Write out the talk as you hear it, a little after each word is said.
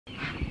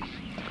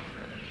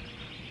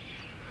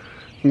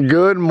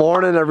Good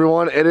morning,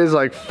 everyone. It is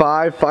like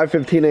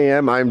 5:15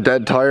 a.m. I'm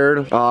dead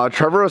tired.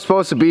 Trevor was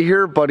supposed to be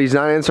here, but he's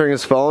not answering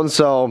his phone.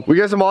 So we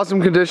got some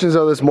awesome conditions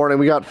though this morning.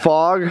 We got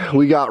fog,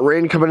 we got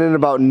rain coming in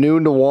about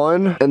noon to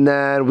 1, and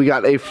then we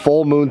got a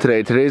full moon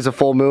today. Today's a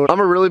full moon. I'm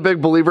a really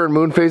big believer in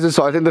moon phases,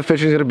 so I think the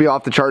fishing is gonna be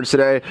off the charts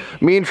today.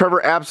 Me and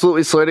Trevor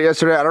absolutely slayed it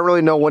yesterday. I don't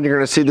really know when you're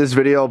gonna see this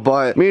video,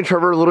 but me and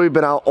Trevor literally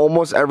been out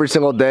almost every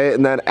single day,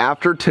 and then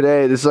after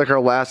today, this is like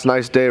our last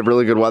nice day of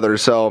really good weather.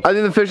 So I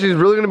think the fishing is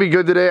really gonna be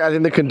good today. I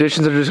think the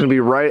conditions are just gonna be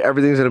right.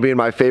 Everything's gonna be in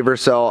my favor.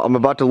 So I'm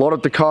about to load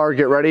up the car,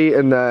 get ready,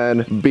 and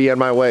then be on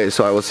my way.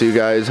 So I will see you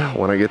guys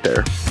when I get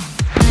there.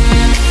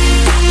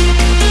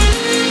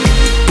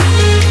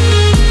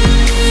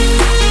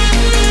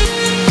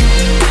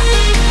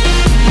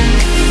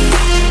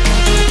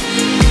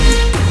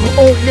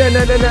 Oh yeah,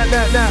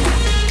 nah.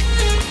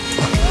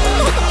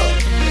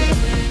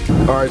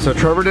 Alright, so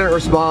Trevor didn't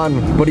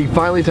respond, but he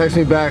finally texted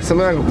me back.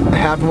 Something like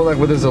happened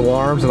with his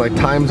alarms and like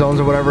time zones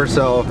or whatever,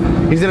 so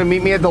he's gonna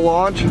meet me at the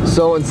launch.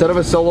 So instead of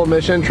a solo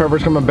mission,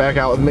 Trevor's coming back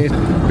out with me.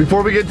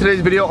 Before we get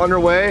today's video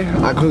underway,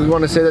 I quickly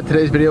want to say that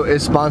today's video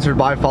is sponsored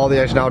by Follow the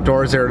Action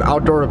Outdoors. They're an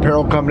outdoor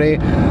apparel company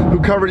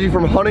who covers you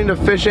from hunting to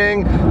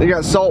fishing. They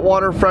got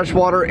saltwater,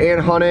 freshwater, and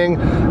hunting.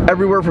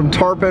 Everywhere from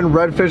tarpon,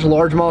 redfish,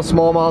 largemouth,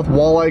 smallmouth,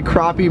 walleye,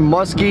 crappie,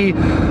 muskie,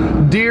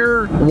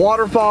 deer,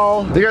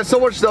 waterfowl. They got so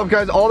much stuff,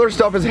 guys. All their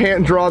stuff is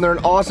hand drawn. They're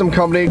an awesome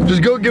company.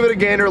 Just go give it a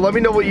gander. Let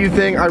me know what you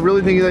think. I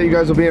really think that you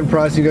guys will be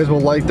impressed. You guys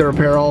will like their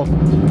apparel.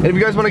 And if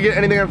you guys want to get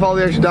anything on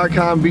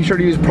followtheaction.com, be sure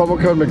to use promo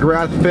code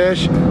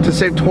McGrathFish to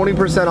save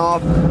 20%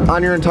 off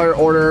on your entire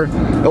order.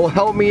 It will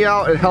help me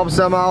out, it helps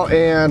them out,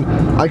 and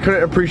I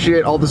couldn't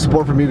appreciate all the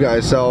support from you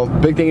guys. So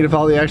big thank you to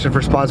Follow the Action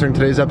for sponsoring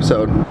today's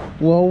episode.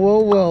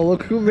 Whoa,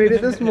 look who made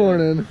it this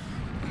morning.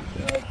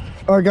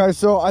 All right, guys,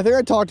 so I think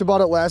I talked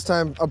about it last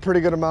time a pretty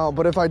good amount,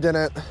 but if I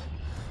didn't,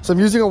 so I'm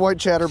using a white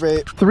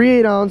chatterbait,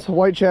 3/8 ounce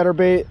white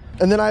chatterbait,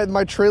 and then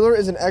my trailer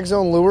is an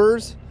X-Zone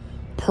Lures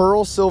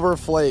Pearl Silver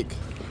Flake.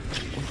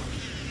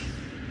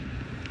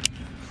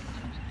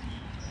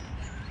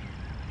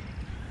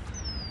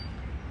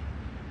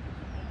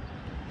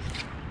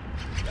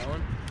 That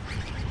one?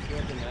 You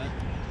want the net?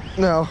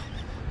 No,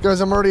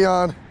 guys, I'm already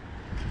on.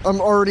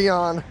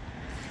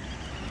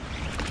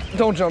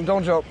 Don't jump.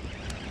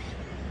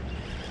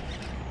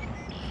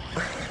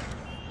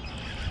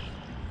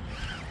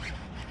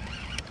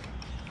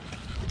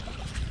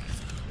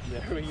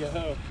 There we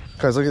go.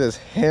 Guys, look at this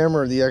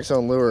hammer, the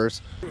X-Zone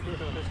Lures. Ooh,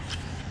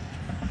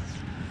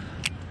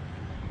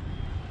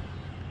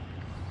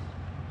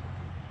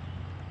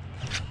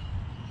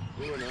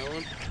 another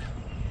one.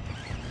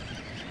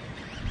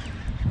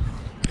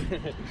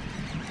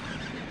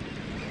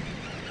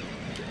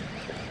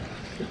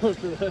 Going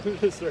for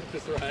the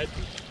circus ride.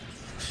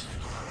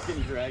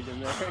 Getting dragged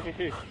in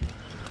there.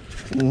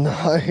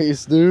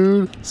 Nice,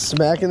 dude.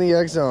 Smacking the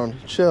X-Zone.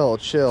 Chill.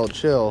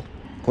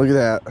 Look at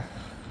that.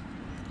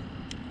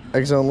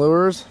 X-Zone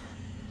Lures.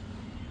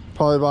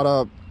 Probably about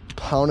a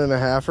pound and a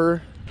halfer.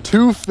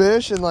 2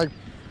 fish and like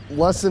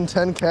less than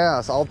 10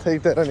 casts. I'll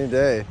take that any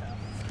day.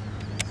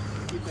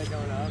 Keep that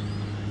going up.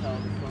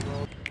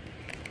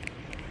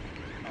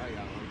 I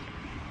got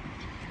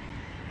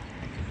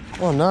one.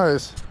 Oh,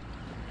 nice.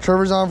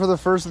 Trevor's on for the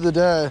first of the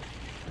day.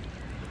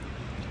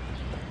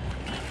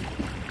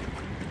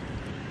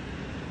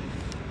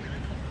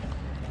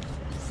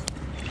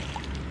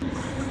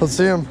 Let's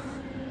see him.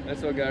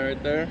 Nice little guy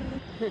right there.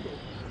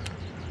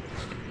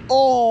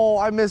 Oh,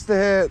 I missed the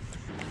hit.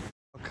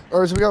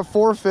 All right, so we got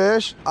 4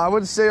 fish. I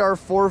would say our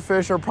 4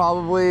 fish are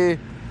probably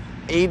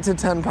 8 to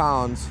 10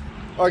 pounds.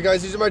 All right,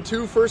 guys, these are my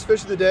 2 first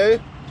fish of the day.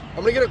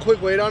 I'm gonna get a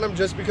quick weight on them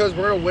just because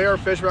we're gonna weigh our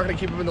fish. We're not gonna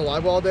keep them in the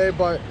live well all day,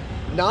 but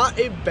not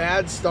a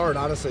bad start,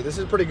 honestly. This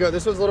is pretty good.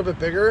 This one's a little bit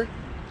bigger,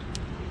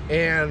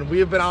 and we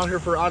have been out here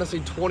for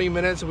honestly 20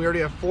 minutes, and we already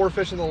have 4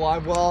 fish in the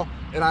live well,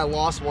 and I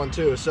lost one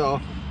too. So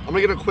I'm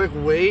gonna get a quick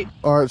weight.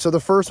 All right, so the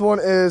first one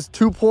is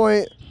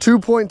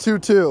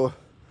 2.22.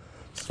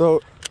 So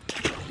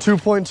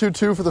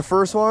 2.22 for the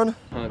first one.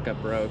 Oh, it got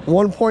broke.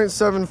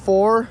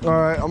 1.74. All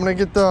right, I'm gonna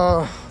get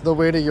the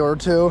weight of your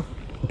 2.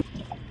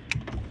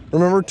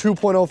 Remember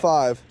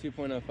 2.05.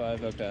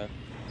 2.05, okay.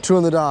 2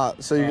 on the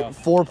dot, so you get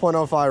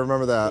 4.05,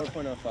 remember that.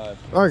 4.05.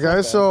 All right,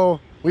 guys, so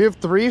we have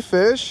 4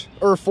 fish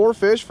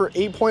for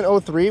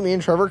 8.03. Me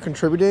and Trevor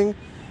contributing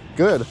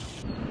good.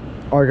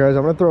 All right, guys,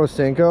 I'm gonna throw a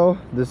Senko.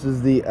 This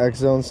is the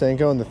X-Zone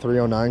Senko in the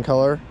 309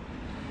 color.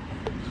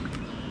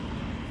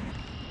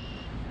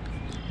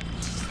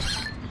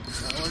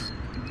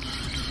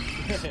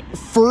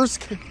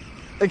 First,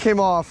 it came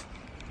off.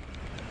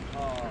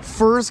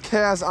 First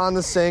cast on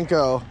the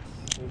Senko.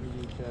 Maybe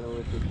you shadow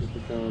with the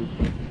cone.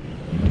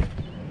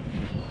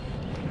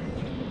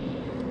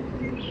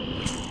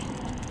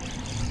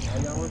 I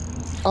got one.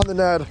 On the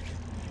Ned.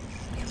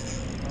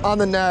 On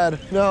the Ned.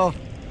 No.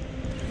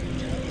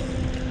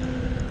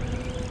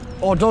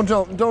 Oh, don't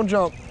jump.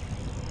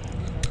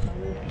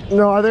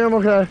 No, I think I'm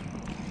okay.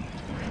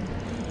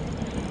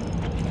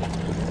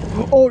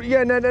 Oh,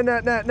 yeah, net.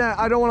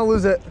 I don't want to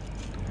lose it.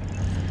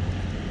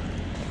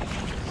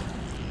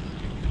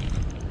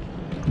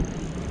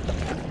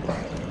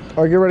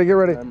 All right, get ready, get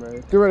ready. I'm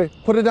ready. Get ready.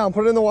 Put it down,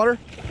 put it in the water.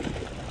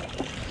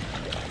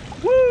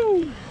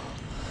 Woo!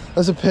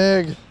 That's a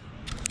pig.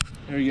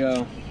 There you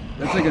go.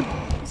 That's like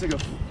a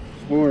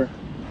 4.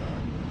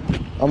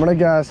 I'm gonna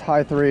guess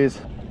high 3s.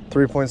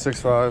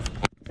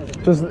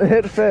 3.65. Just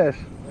hit fish.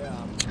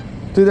 Yeah.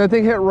 Dude, that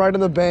thing hit right in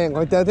the bank.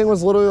 Like that thing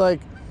was literally like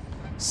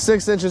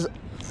 6 inches.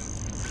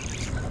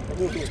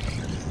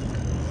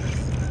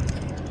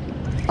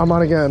 I'm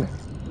on again.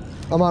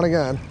 I'm on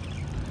again.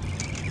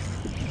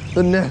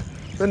 The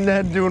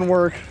net doing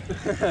work.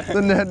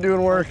 The net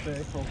doing work.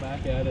 Okay, pull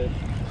back at it.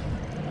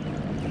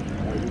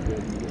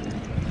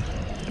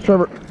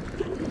 Trevor.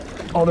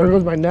 Oh, there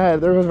goes my net.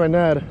 There goes my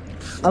net.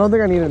 I don't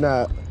think I need a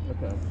net.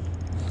 Okay.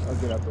 I'll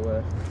get out the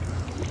way.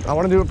 I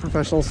want to do it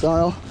professional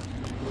style.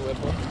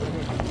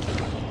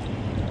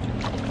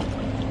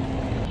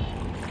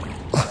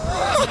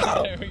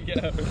 There we go.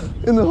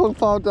 And the hook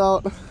popped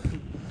out.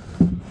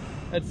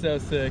 That's so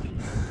sick.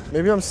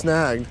 Maybe I'm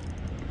snagged.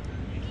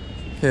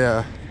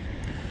 Yeah.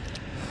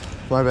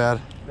 My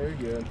bad. Very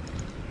good.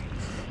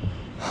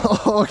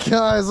 Oh,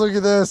 guys, look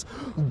at this.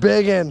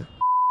 Biggin.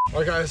 All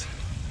right, guys.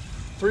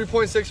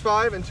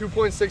 3.65 and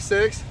 2.66.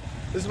 This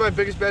is my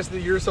biggest bass of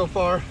the year so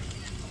far.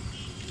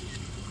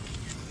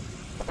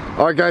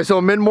 All right, guys, so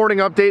mid-morning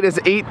update is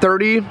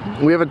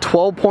 8:30. We have a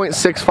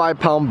 12.65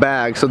 pound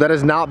bag, so that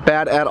is not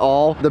bad at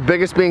all. The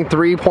biggest being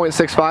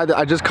 3.65.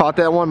 I just caught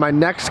that one. My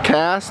next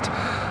cast,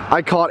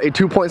 I caught a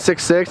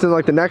 2.66, and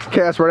like the next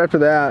cast right after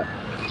that,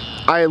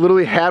 I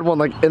literally had one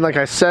like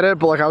I said it,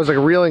 but like I was like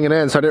reeling it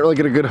in, so I didn't really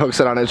get a good hook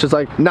set on it. It's just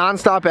like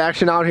non-stop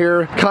action out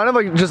here. Kind of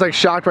like just like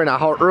shocked right now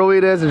how early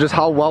it is and just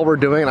how well we're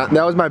doing. And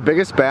that was my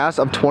biggest bass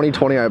of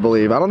 2020, I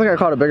believe. I don't think I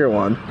caught a bigger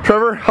one.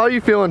 Trevor, how are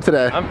you feeling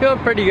today? I'm feeling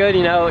pretty good.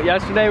 You know,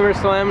 yesterday we were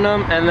slamming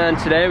them, and then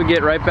today we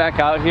get right back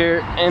out here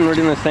and we're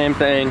doing the same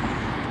thing.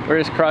 We're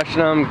just crushing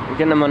them,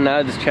 getting them on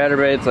neds,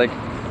 chatterbaits, like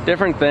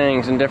different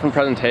things and different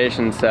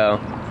presentations. So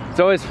it's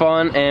always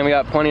fun, and we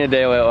got plenty of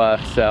daylight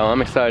left, so I'm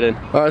excited.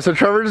 All right, so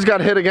Trevor just got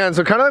hit again.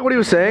 So kind of like what he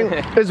was saying,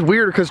 it's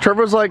weird because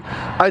Trevor's like,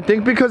 I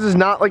think because it's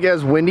not like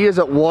as windy as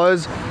it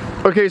was.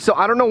 Okay, so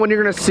I don't know when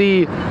you're gonna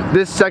see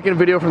this second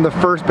video from the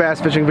first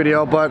bass fishing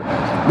video, but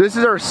this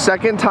is our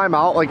second time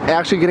out, like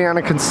actually getting on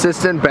a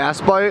consistent bass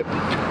bite.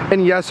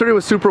 And yesterday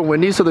was super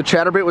windy, so the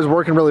chatterbait was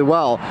working really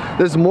well.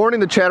 This morning,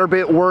 the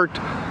chatterbait worked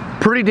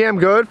pretty damn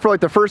good for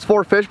like the first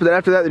 4 fish, but then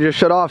after that they just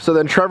shut off. So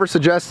then Trevor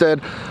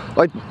suggested,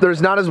 like, there's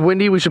not as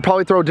windy, we should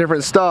probably throw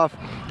different stuff,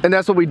 and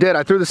that's what we did.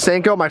 I threw the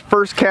Senko. My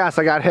first cast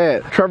I got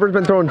hit. Trevor's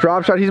been throwing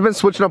drop shot. He's been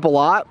switching up a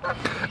lot,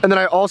 and then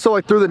I also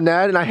like threw the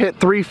net and I hit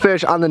 3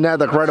 fish on the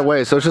net like right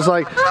away. So it's just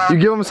like you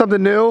give them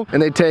something new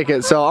and they take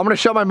it. So I'm gonna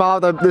shut my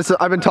mouth.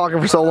 I've been talking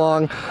for so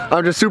long.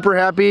 I'm just super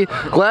happy,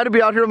 glad to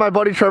be out here with my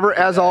buddy Trevor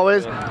as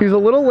always. He's a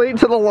little late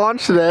to the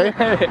launch today,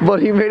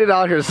 but he made it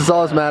out here, so that's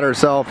all that matters.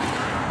 So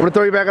I'm gonna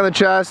throw you back on the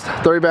chest,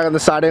 throw you back on the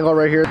side angle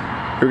right here.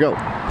 Here we go.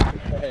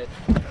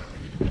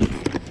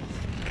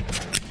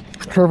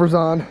 Trevor's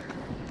on.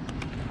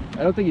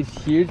 I don't think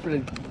he's huge, but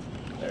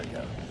there we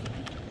go.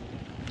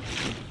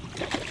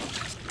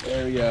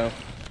 There we go.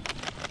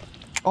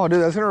 Oh,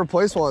 dude, that's gonna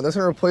replace one. That's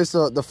gonna replace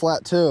the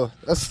flat too.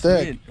 That's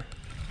thick.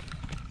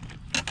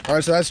 All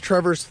right, so that's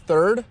Trevor's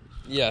third.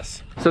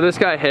 Yes. So this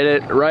guy hit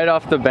it right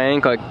off the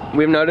bank. Like,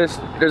 we've noticed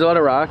there's a lot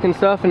of rock and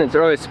stuff, and it's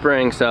early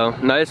spring, so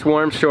nice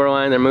warm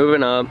shoreline. They're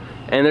moving up,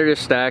 and they're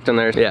just stacked on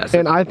there. Yes.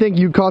 And I think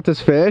you caught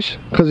this fish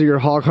because of your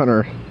hog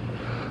hunter.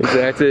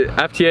 Exactly.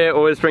 FTA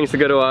always brings the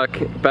good luck.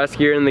 Best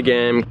gear in the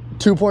game.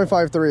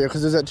 2.53,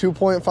 because it's at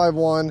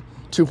 2.51,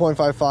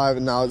 2.55,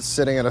 and now it's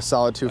sitting at a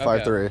solid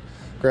 2.53. Okay.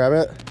 Grab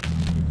it.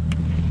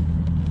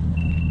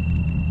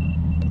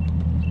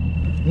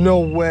 No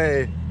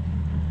way.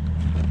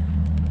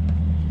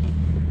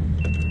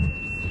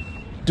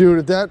 Dude,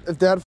 if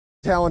that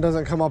talon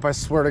doesn't come up, I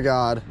swear to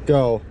God.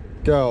 Go,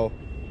 go.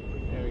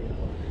 There we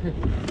go.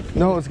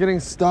 No, it's getting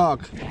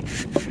stuck.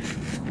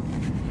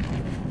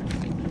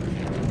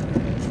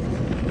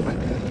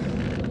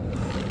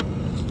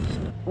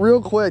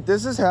 Real quick,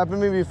 this has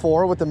happened to me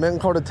before with the Minn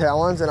Kota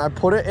Talons, and I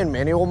put it in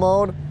manual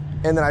mode,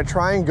 and then I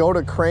try and go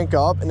to crank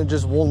up, and it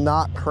just will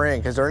not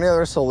crank. Is there any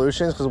other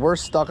solutions? Because we're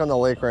stuck on the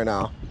lake right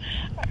now.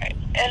 All right.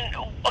 And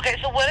okay,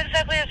 so what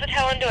exactly is the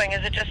Talon doing?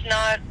 Is it just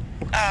not?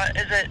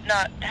 Is it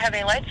not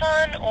having lights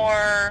on,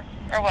 or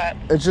what?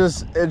 It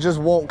just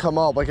won't come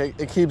up. Like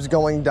it keeps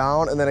going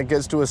down, and then it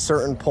gets to a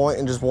certain point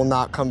and just will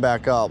not come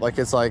back up. Like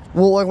it's like,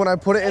 well, like when I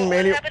put it in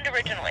manual. What happened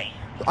originally?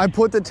 I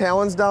put the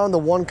talons down, the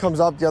one comes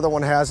up, the other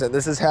one hasn't.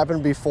 This has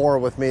happened before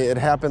with me. It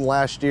happened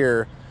last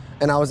year,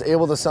 and I was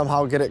able to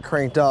somehow get it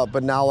cranked up.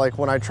 But now, like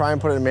when I try and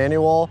put it in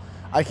manual,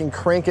 I can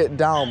crank it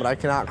down, but I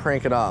cannot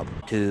crank it up.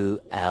 2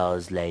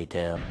 hours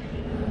later.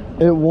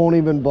 It won't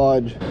even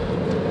budge.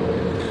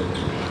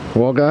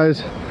 Well,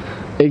 guys,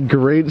 a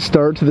great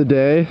start to the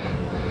day,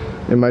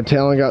 and my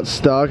talon got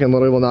stuck and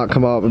literally will not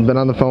come up. I've been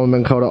on the phone with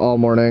Minn Kota all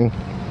morning.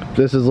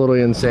 This is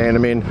literally insane. I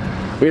mean,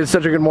 we had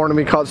such a good morning.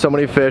 We caught so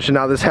many fish, and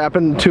now this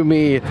happened to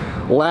me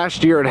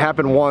last year. It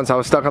happened once. I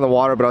was stuck on the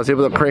water, but I was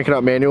able to crank it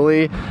up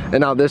manually,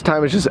 and now this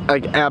time it's just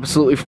like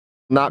absolutely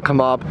not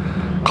come up.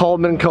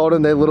 Called Minn Kota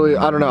and they literally,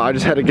 I don't know, I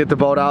just had to get the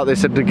boat out. They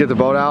said to get the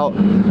boat out.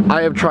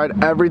 I have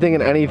tried everything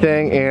and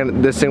anything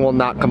and this thing will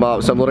not come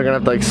up. So I'm literally gonna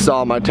have to like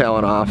saw my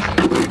talon off.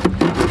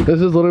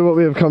 This is literally what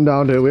we have come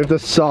down to. We have to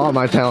saw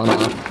my talon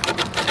off.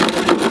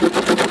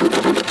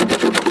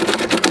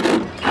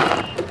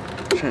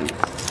 Try and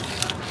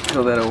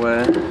peel that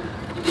away.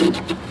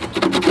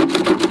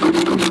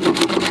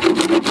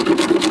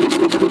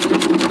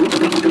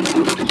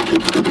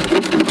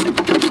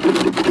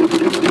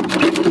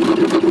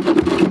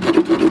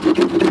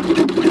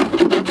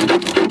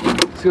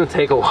 It's gonna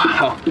take a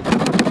while.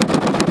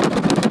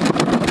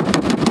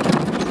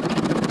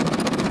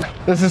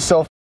 This is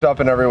so f***ed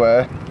up in every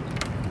way.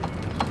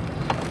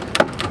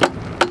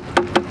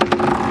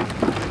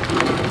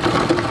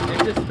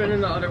 It's just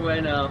spinning the other way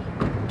now.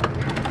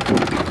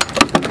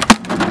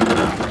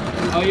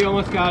 Oh, you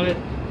almost got it.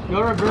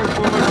 Go reverse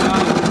one more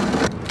time.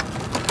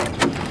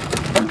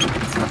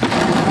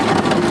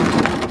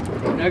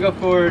 Now go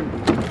forward.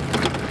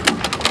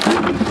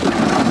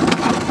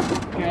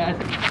 Okay.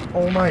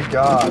 Oh my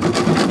god.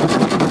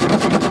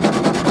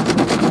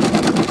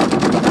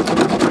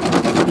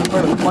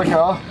 Where the fuck,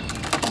 huh?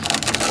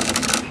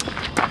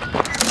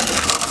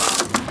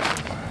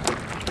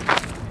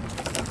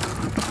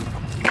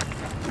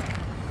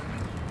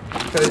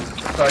 Okay,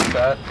 start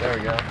that. There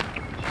we go.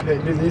 Hey,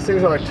 dude, these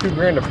things are like $2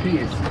 grand a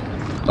piece.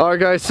 Alright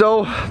guys,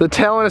 so the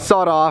talon is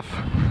sawed off.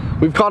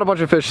 We've caught a bunch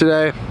of fish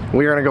today.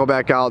 We are gonna go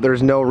back out.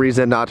 There's no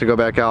reason not to go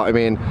back out. I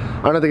mean,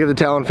 I don't have to get the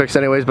talon fixed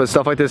anyways, but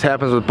stuff like this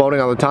happens with boating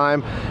all the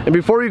time. And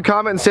before you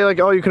comment and say like,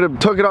 oh, you could have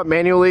took it up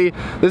manually,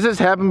 this has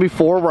happened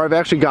before where I've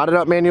actually got it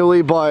up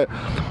manually, but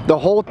the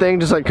whole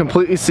thing just like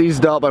completely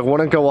seized up, like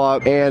wouldn't go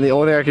up, and the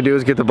only thing I could do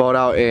is get the boat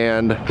out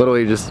and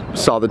literally just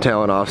saw the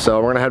talon off.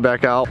 So we're gonna head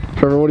back out.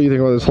 Trevor, what do you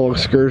think about this whole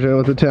excursion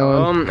with the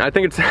talon? I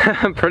think it's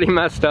pretty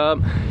messed up.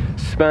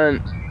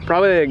 Spent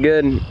probably a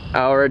good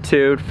hour or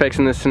two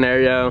fixing this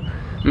scenario.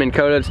 Minn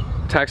Kota's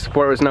tech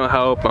support was no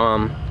help.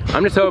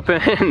 I'm just hoping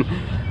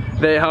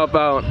they help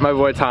out my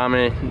boy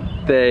Tommy.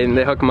 They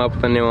hook him up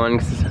with a new one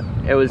because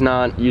it was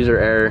not user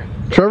error.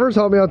 Trevor's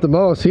helped me out the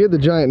most. He had the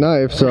giant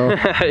knife, so.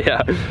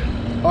 Yeah.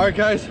 All right,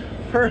 guys,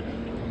 we're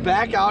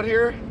back out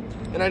here,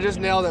 and I just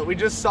nailed it. We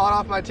just sawed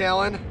off my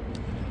talon.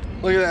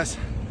 Look at this.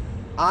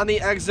 On the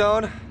X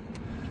zone,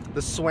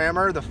 the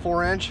swammer, the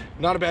 4-inch.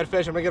 Not a bad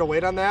fish. I'm gonna get a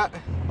weight on that.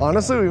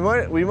 Honestly,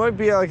 we might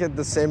be like at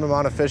the same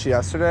amount of fish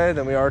yesterday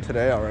than we are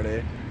today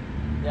already.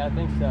 Yeah, I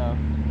think so.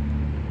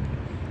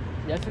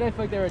 Yesterday I feel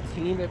like they were a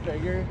teeny bit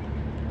bigger,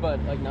 but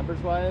like numbers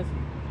wise,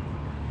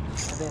 I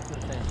think it's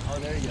the same. Oh,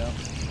 there you go.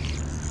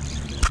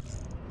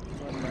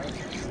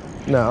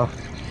 No,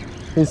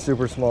 he's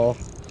super small.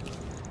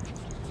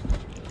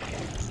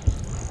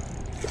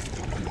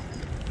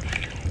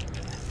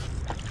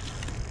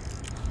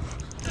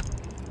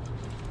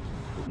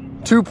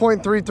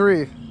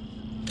 .33.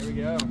 There we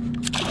go.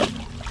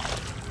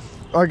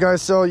 All right,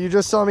 guys, so you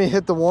just saw me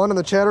hit the one on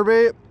the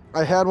chatterbait.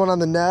 I had one on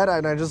the net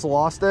and I just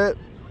lost it.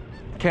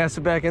 Cast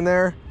it back in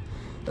there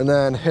and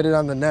then hit it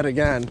on the net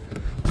again.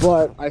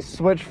 But I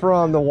switched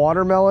from the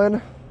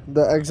watermelon,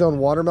 the X Zone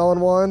watermelon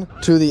one,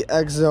 to the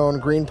X Zone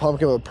green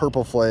pumpkin with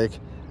purple flake.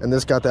 And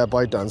this got that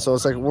bite done. So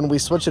it's like when we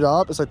switch it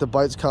up, it's like the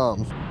bites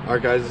come. All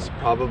right, guys, it's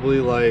probably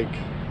like,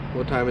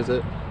 what time is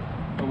it?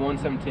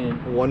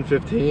 1:17.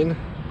 1:15.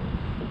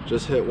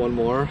 Just hit one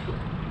more.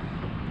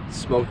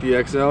 Smoked the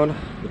X Zone,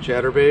 the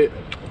chatterbait.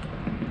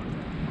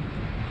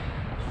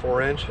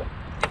 4-inch.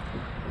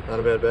 Not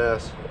a bad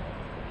bass.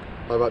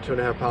 Probably about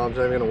 2.5 pounds.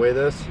 I'm gonna weigh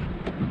this.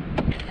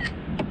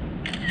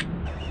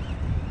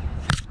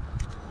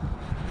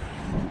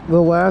 The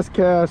last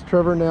cast,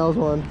 Trevor nails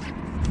one.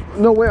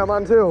 No way, I'm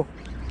on two.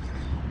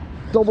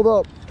 Doubled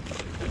up.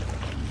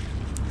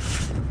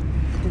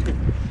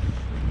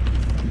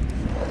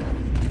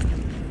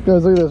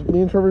 Guys, look at this.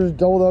 Me and Trevor just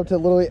doubled up to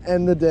literally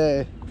end the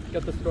day.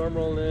 Got the storm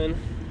rolling in.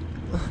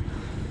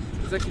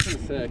 It's actually kind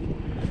of sick.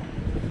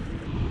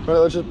 All right,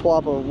 let's just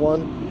plop them.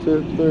 1,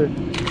 2, 3.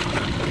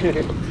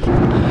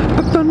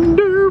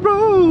 Thunder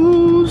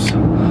Rose.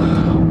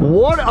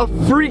 What a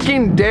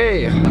freaking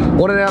day.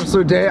 What an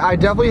absolute day. I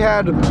definitely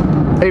had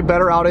a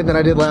better outing than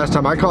I did last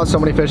time. I caught so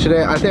many fish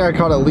today. I think I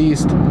caught at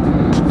least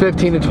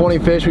 15 to 20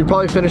 fish. We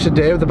probably finished the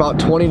day with about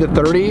 20 to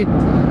 30.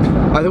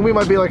 I think we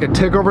might be like a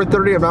tick over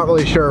 30, I'm not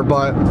really sure,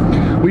 but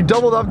we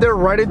doubled up there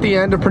right at the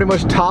end to pretty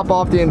much top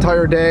off the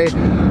entire day.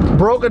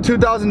 Broke a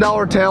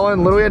 $2,000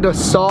 talon, literally had to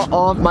saw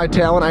off my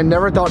talon. I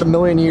never thought in a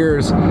million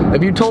years.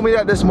 If you told me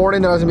that this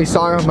morning that I was gonna be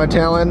sawing off my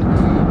talon,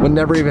 wouldn't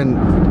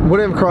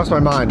even cross my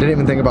mind, didn't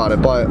even think about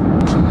it. But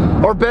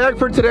our bag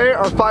for today,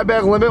 our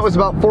 5-bag limit was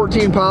about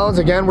 14 pounds.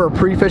 Again, we're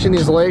pre-fishing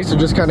these lakes to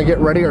just kind of get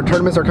ready. Our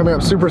tournaments are coming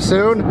up super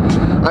soon.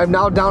 I'm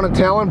now down a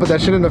talon, but that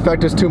shouldn't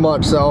affect us too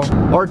much. So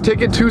our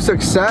ticket to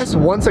success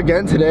once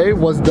again today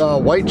was the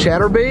white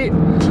chatterbait.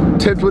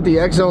 tipped with the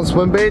X-Zone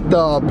swim bait,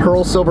 the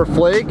Pearl Silver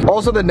Flake.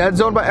 Also, the Ned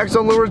Zone by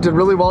X-Zone Lures did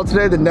really well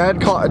today. The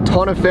Ned caught a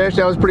ton of fish.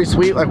 That was pretty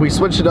sweet. Like, we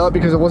switched it up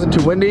because it wasn't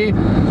too windy,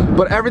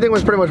 but everything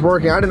was pretty much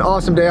working. I had an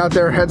awesome day out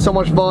there, had so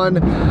much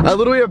fun. I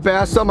literally have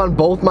bass thumb on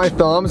both my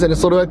thumbs, and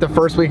it's literally like the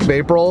first week of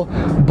April.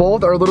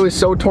 Both are literally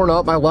so torn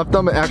up. My left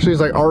thumb actually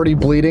is like already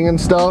bleeding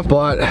and stuff.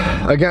 But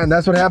again,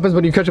 that's what happens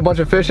when you catch a bunch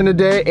of fish in a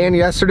day. And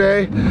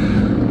yesterday,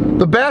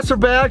 the bass are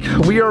back,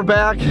 we are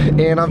back,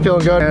 and I'm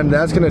feeling good, and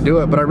that's gonna do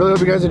it. But I really hope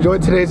you guys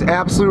enjoyed today's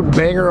absolute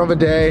banger of a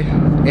day,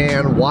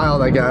 and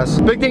wild, I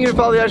guess. Big thank you to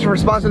Follow the Action for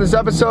sponsoring this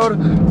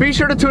episode. Be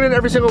sure to tune in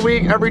every single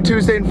week, every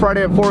Tuesday and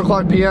Friday at 4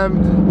 o'clock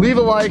p.m. Leave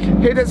a like,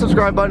 hit that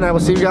subscribe button, and I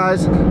will see you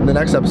guys in the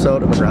next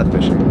episode of McGrath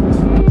Fishing.